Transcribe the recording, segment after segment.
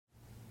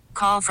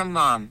Call from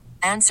mom.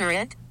 Answer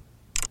it.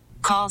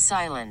 Call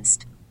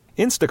silenced.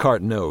 Instacart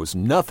knows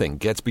nothing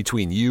gets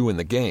between you and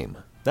the game.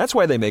 That's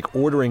why they make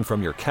ordering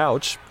from your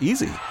couch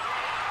easy.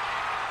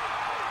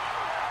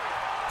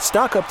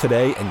 Stock up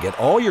today and get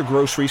all your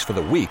groceries for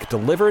the week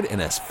delivered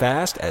in as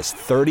fast as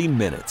 30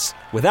 minutes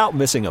without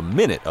missing a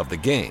minute of the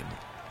game.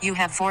 You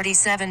have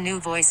 47 new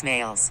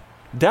voicemails.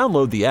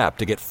 Download the app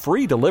to get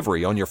free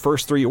delivery on your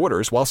first 3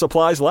 orders while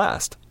supplies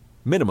last.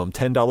 Minimum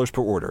 $10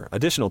 per order.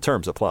 Additional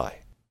terms apply.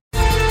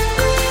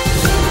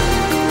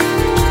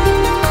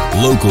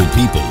 Local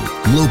people,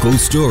 local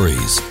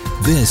stories.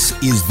 This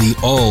is the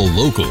All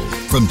Local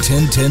from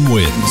 1010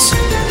 Wins.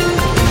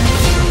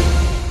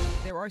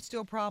 There are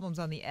still problems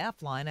on the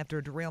F line after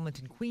a derailment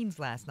in Queens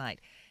last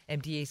night.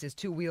 MTA says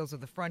 2 wheels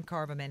of the front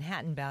car of a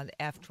Manhattan-bound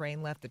F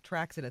train left the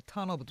tracks in a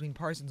tunnel between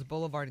Parsons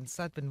Boulevard and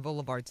Sutphin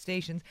Boulevard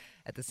stations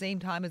at the same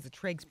time as the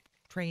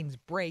train's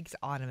brakes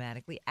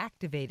automatically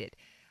activated.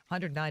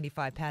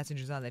 195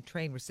 passengers on the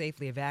train were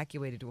safely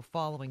evacuated to a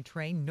following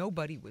train.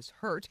 Nobody was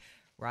hurt.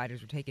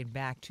 Riders were taken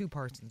back to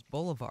Parsons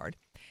Boulevard.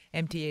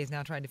 MTA is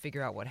now trying to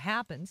figure out what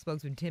happened.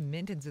 Spokesman Tim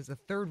Minton says the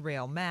third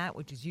rail mat,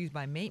 which is used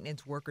by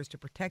maintenance workers to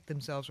protect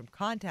themselves from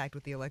contact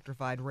with the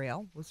electrified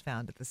rail, was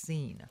found at the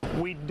scene.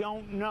 We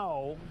don't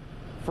know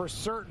for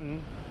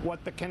certain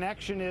what the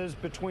connection is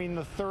between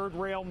the third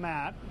rail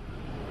mat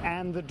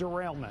and the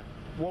derailment.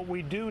 What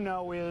we do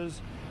know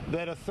is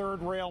that a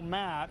third rail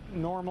mat,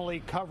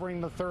 normally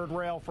covering the third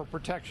rail for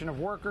protection of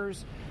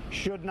workers,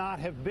 should not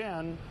have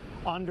been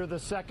under the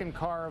second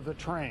car of the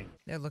train.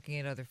 They're looking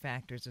at other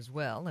factors as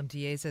well.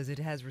 MTA says it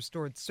has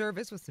restored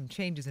service with some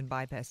changes in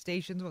bypass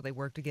stations while they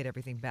work to get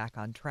everything back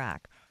on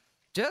track.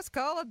 Just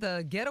call it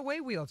the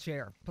getaway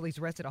wheelchair. Police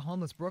arrested a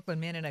homeless Brooklyn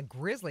man in a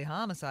grisly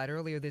homicide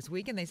earlier this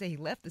week, and they say he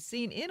left the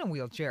scene in a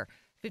wheelchair.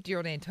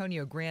 50-year-old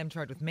Antonio Graham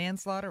charged with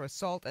manslaughter,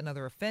 assault, and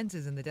other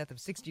offenses in the death of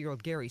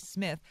 60-year-old Gary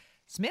Smith.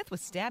 Smith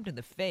was stabbed in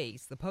the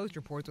face, the Post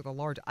reports, with a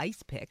large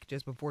ice pick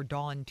just before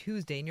dawn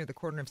Tuesday near the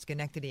corner of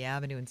Schenectady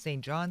Avenue and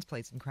St. John's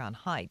Place in Crown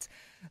Heights.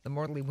 The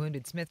mortally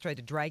wounded Smith tried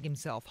to drag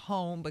himself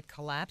home but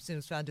collapsed and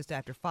was found just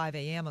after 5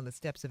 a.m. on the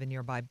steps of a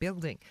nearby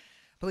building.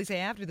 Police say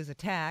after this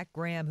attack,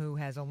 Graham, who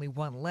has only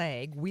one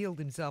leg, wheeled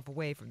himself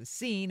away from the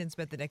scene and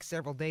spent the next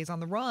several days on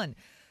the run.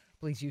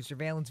 Police used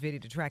surveillance video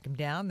to track him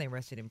down. They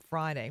arrested him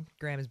Friday.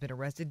 Graham has been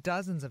arrested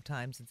dozens of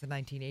times since the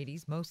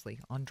 1980s, mostly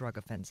on drug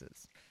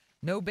offenses.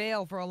 No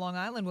bail for a Long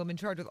Island woman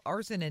charged with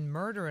arson and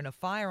murder in a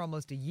fire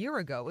almost a year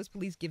ago as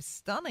police give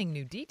stunning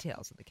new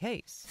details of the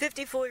case.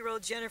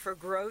 54-year-old Jennifer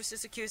Gross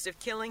is accused of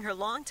killing her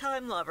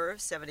longtime lover,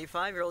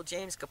 75-year-old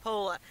James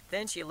Coppola.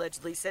 Then she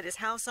allegedly set his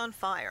house on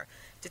fire.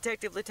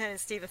 Detective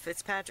Lieutenant Stephen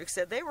Fitzpatrick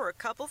said they were a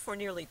couple for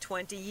nearly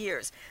 20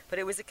 years, but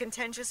it was a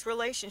contentious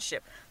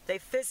relationship. They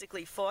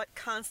physically fought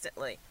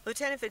constantly.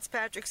 Lieutenant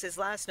Fitzpatrick says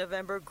last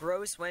November,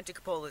 Gross went to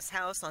Coppola's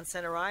house on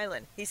Center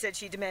Island. He said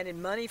she demanded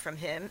money from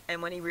him,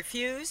 and when he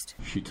refused,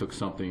 she took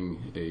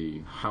something, a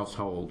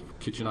household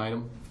kitchen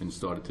item, and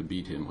started to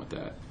beat him with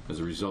that.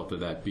 As a result of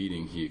that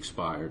beating, he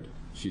expired.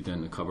 She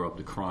then, to cover up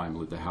the crime,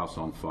 lit the house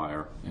on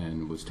fire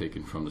and was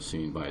taken from the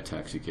scene by a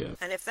taxi cab.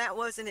 And if that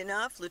wasn't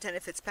enough,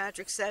 Lieutenant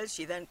Fitzpatrick says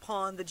she then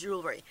pawned the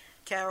jewelry.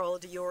 Carol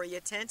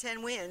DeOria,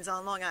 1010 Wins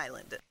on Long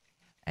Island.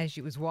 As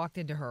she was walked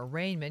into her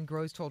arraignment,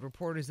 Gross told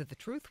reporters that the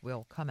truth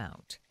will come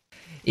out.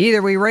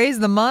 Either we raise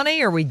the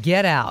money or we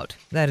get out.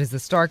 That is the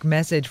stark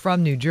message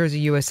from New Jersey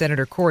U.S.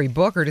 Senator Cory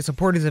Booker to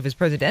supporters of his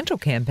presidential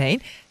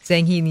campaign,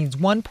 saying he needs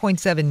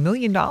 $1.7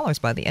 million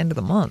by the end of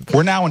the month.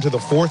 We're now into the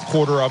fourth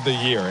quarter of the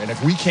year, and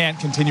if we can't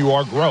continue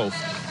our growth,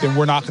 then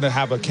we're not going to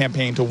have a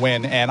campaign to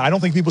win. And I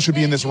don't think people should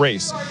be in this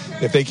race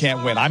if they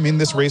can't win. I'm in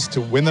this race to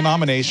win the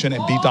nomination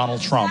and beat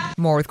Donald Trump.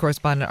 More with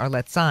correspondent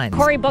Arlette Saenz.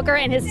 Cory Booker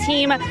and his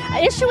team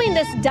issuing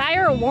this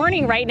dire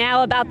warning right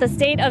now about the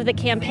state of the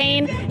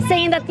campaign,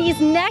 saying that these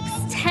next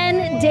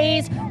 10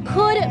 days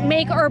could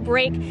make or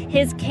break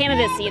his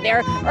candidacy.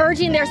 They're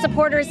urging their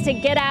supporters to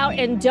get out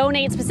and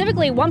donate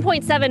specifically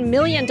 $1.7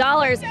 million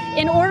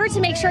in order to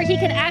make sure he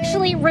can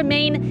actually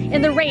remain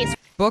in the race.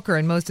 Booker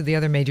and most of the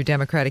other major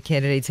Democratic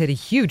candidates had a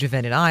huge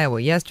event in Iowa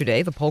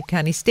yesterday, the Polk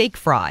County Steak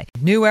Fry.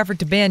 New effort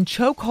to ban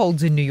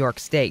chokeholds in New York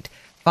State.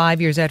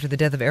 5 years after the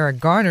death of Eric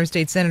Garner,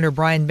 State Senator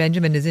Brian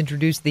Benjamin has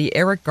introduced the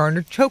Eric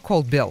Garner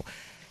chokehold bill.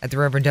 At the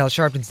Reverend Al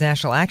Sharpton's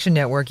National Action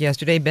Network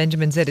yesterday,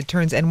 Benjamin said it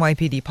turns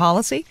NYPD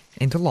policy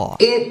into law.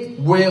 It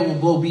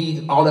will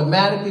be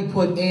automatically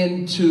put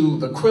into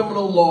the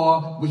criminal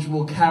law, which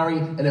will carry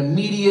an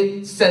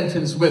immediate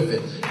sentence with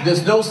it.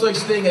 There's no such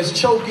thing as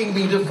choking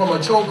being different from a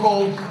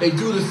chokehold. They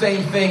do the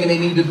same thing, and they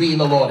need to be in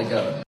the law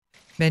together.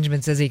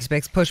 Benjamin says he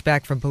expects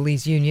pushback from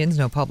police unions.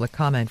 No public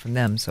comment from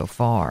them so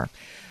far.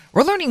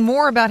 We're learning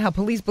more about how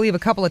police believe a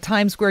couple of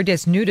Times Square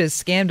desnudas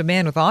scammed a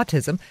man with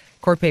autism.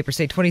 Court papers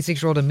say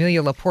 26-year-old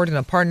Amelia Laporte and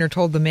a partner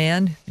told the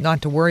man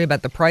not to worry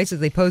about the prices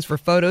they posed for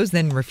photos,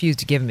 then refused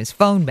to give him his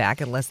phone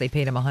back unless they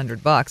paid him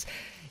 $100.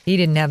 He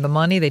didn't have the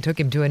money. They took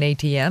him to an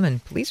ATM,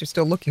 and police are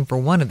still looking for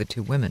one of the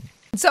two women.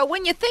 So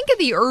when you think of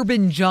the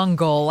urban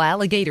jungle,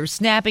 alligator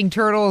snapping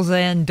turtles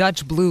and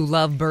Dutch blue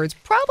lovebirds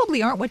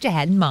probably aren't what you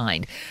had in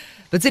mind.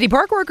 But city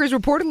park workers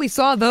reportedly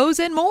saw those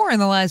and more in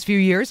the last few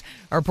years.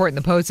 A report in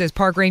the Post says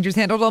park rangers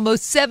handled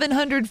almost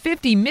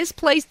 750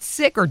 misplaced,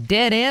 sick, or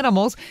dead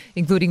animals,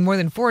 including more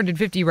than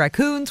 450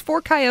 raccoons,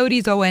 4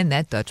 coyotes, and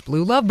that Dutch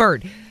blue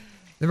lovebird.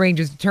 The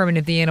rangers determine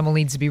if the animal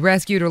needs to be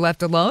rescued or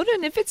left alone,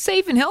 and if it's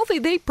safe and healthy,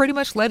 they pretty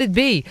much let it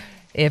be.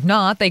 If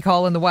not, they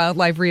call in the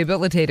wildlife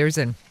rehabilitators,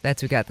 and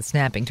that's who got the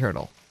snapping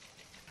turtle.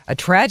 A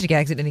tragic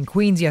accident in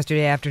Queens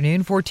yesterday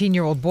afternoon.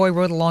 14-year-old boy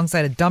rode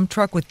alongside a dump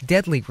truck with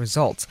deadly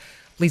results.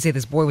 Police say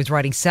this boy was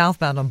riding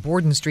southbound on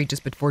Borden Street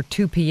just before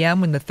 2 p.m.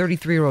 when the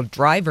 33-year-old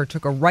driver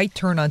took a right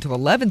turn onto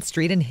 11th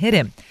Street and hit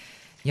him.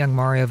 Young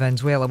Mario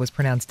Valenzuela was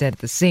pronounced dead at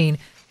the scene.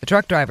 The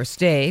truck driver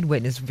stayed.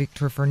 Witness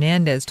Victor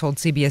Fernandez told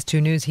CBS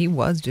 2 News he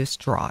was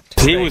distraught.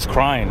 He was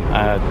crying.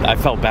 I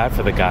felt bad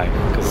for the guy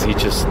because he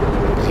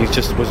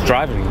just was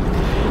driving.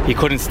 He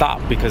couldn't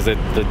stop because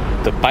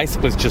the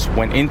bicyclist just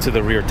went into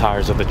the rear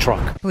tires of the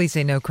truck. Police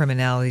say no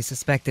criminality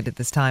suspected at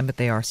this time, but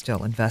they are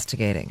still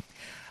investigating.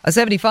 A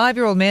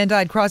 75-year-old man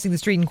died crossing the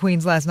street in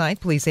Queens last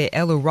night. Police say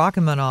Elu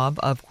Rachmanov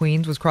of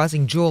Queens was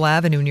crossing Jewel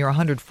Avenue near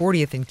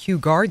 140th and Kew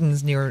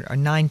Gardens near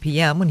 9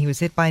 p.m. when he was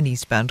hit by an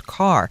eastbound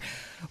car.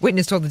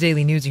 Witness told the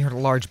Daily News he heard a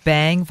large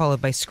bang,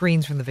 followed by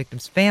screams from the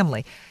victim's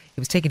family.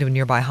 He was taken to a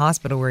nearby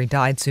hospital where he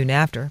died soon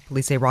after.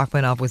 Police say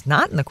Rachmanov was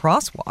not in the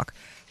crosswalk.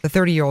 The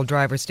 30-year-old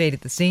driver stayed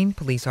at the scene.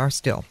 Police are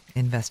still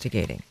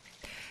investigating.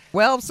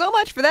 Well, so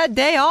much for that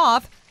day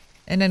off.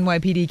 An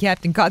NYPD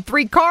captain caught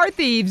 3 car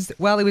thieves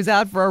while he was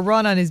out for a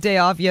run on his day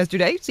off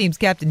yesterday. Seems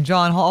Captain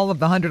John Hall of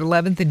the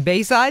 111th in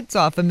Bayside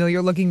saw a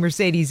familiar-looking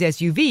Mercedes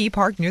SUV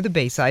parked near the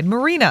Bayside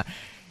Marina.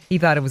 He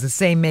thought it was the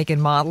same make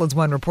and model as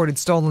one reported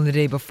stolen the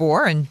day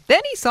before, and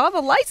then he saw the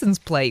license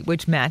plate,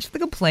 which matched the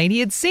complaint he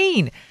had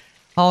seen.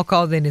 Hall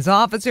called in his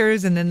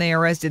officers, and then they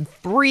arrested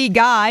 3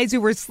 guys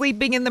who were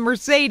sleeping in the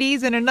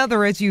Mercedes and another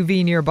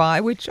SUV nearby,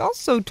 which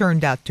also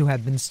turned out to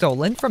have been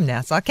stolen from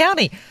Nassau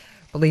County.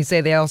 Police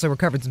say they also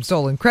recovered some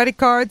stolen credit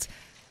cards.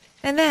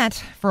 And that,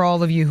 for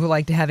all of you who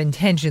like to have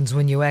intentions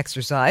when you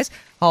exercise.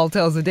 Hall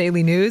tells the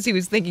Daily News he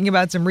was thinking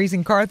about some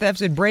recent car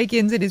thefts and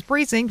break-ins at his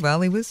precinct while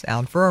he was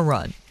out for a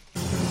run.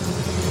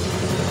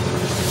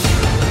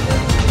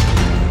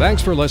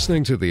 Thanks for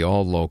listening to the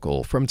All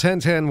Local from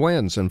 1010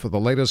 Winds. And for the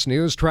latest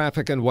news,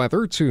 traffic, and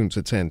weather, tune to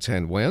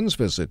 1010 Winds.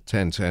 Visit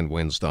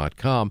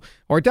 1010winds.com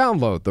or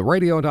download the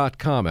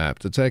radio.com app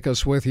to take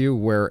us with you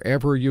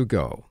wherever you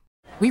go.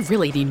 We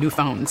really need new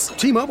phones.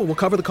 T-Mobile will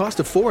cover the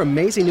cost of 4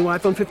 amazing new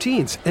iPhone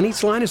 15s, and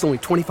each line is only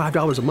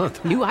 $25 a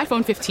month. New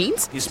iPhone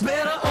 15s? It's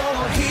better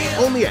over here.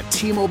 Only at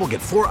T-Mobile,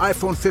 get 4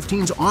 iPhone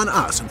 15s on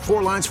us and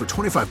 4 lines for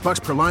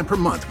 $25 per line per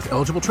month with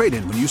eligible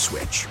trade-in when you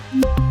switch.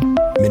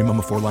 Minimum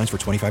of 4 lines for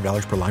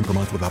 $25 per line per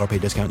month with autopay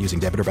discount using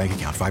debit or bank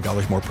account.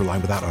 $5 more per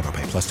line without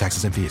autopay, plus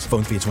taxes and fees.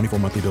 Phone fee at 24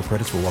 monthly bill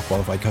credits for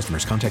well-qualified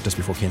customers. Contact us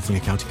before canceling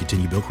account to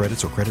continue bill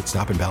credits or credit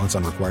stop and balance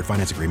on required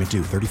finance agreement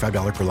due.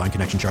 $35 per line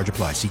connection charge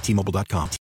applies. See T-Mobile.com.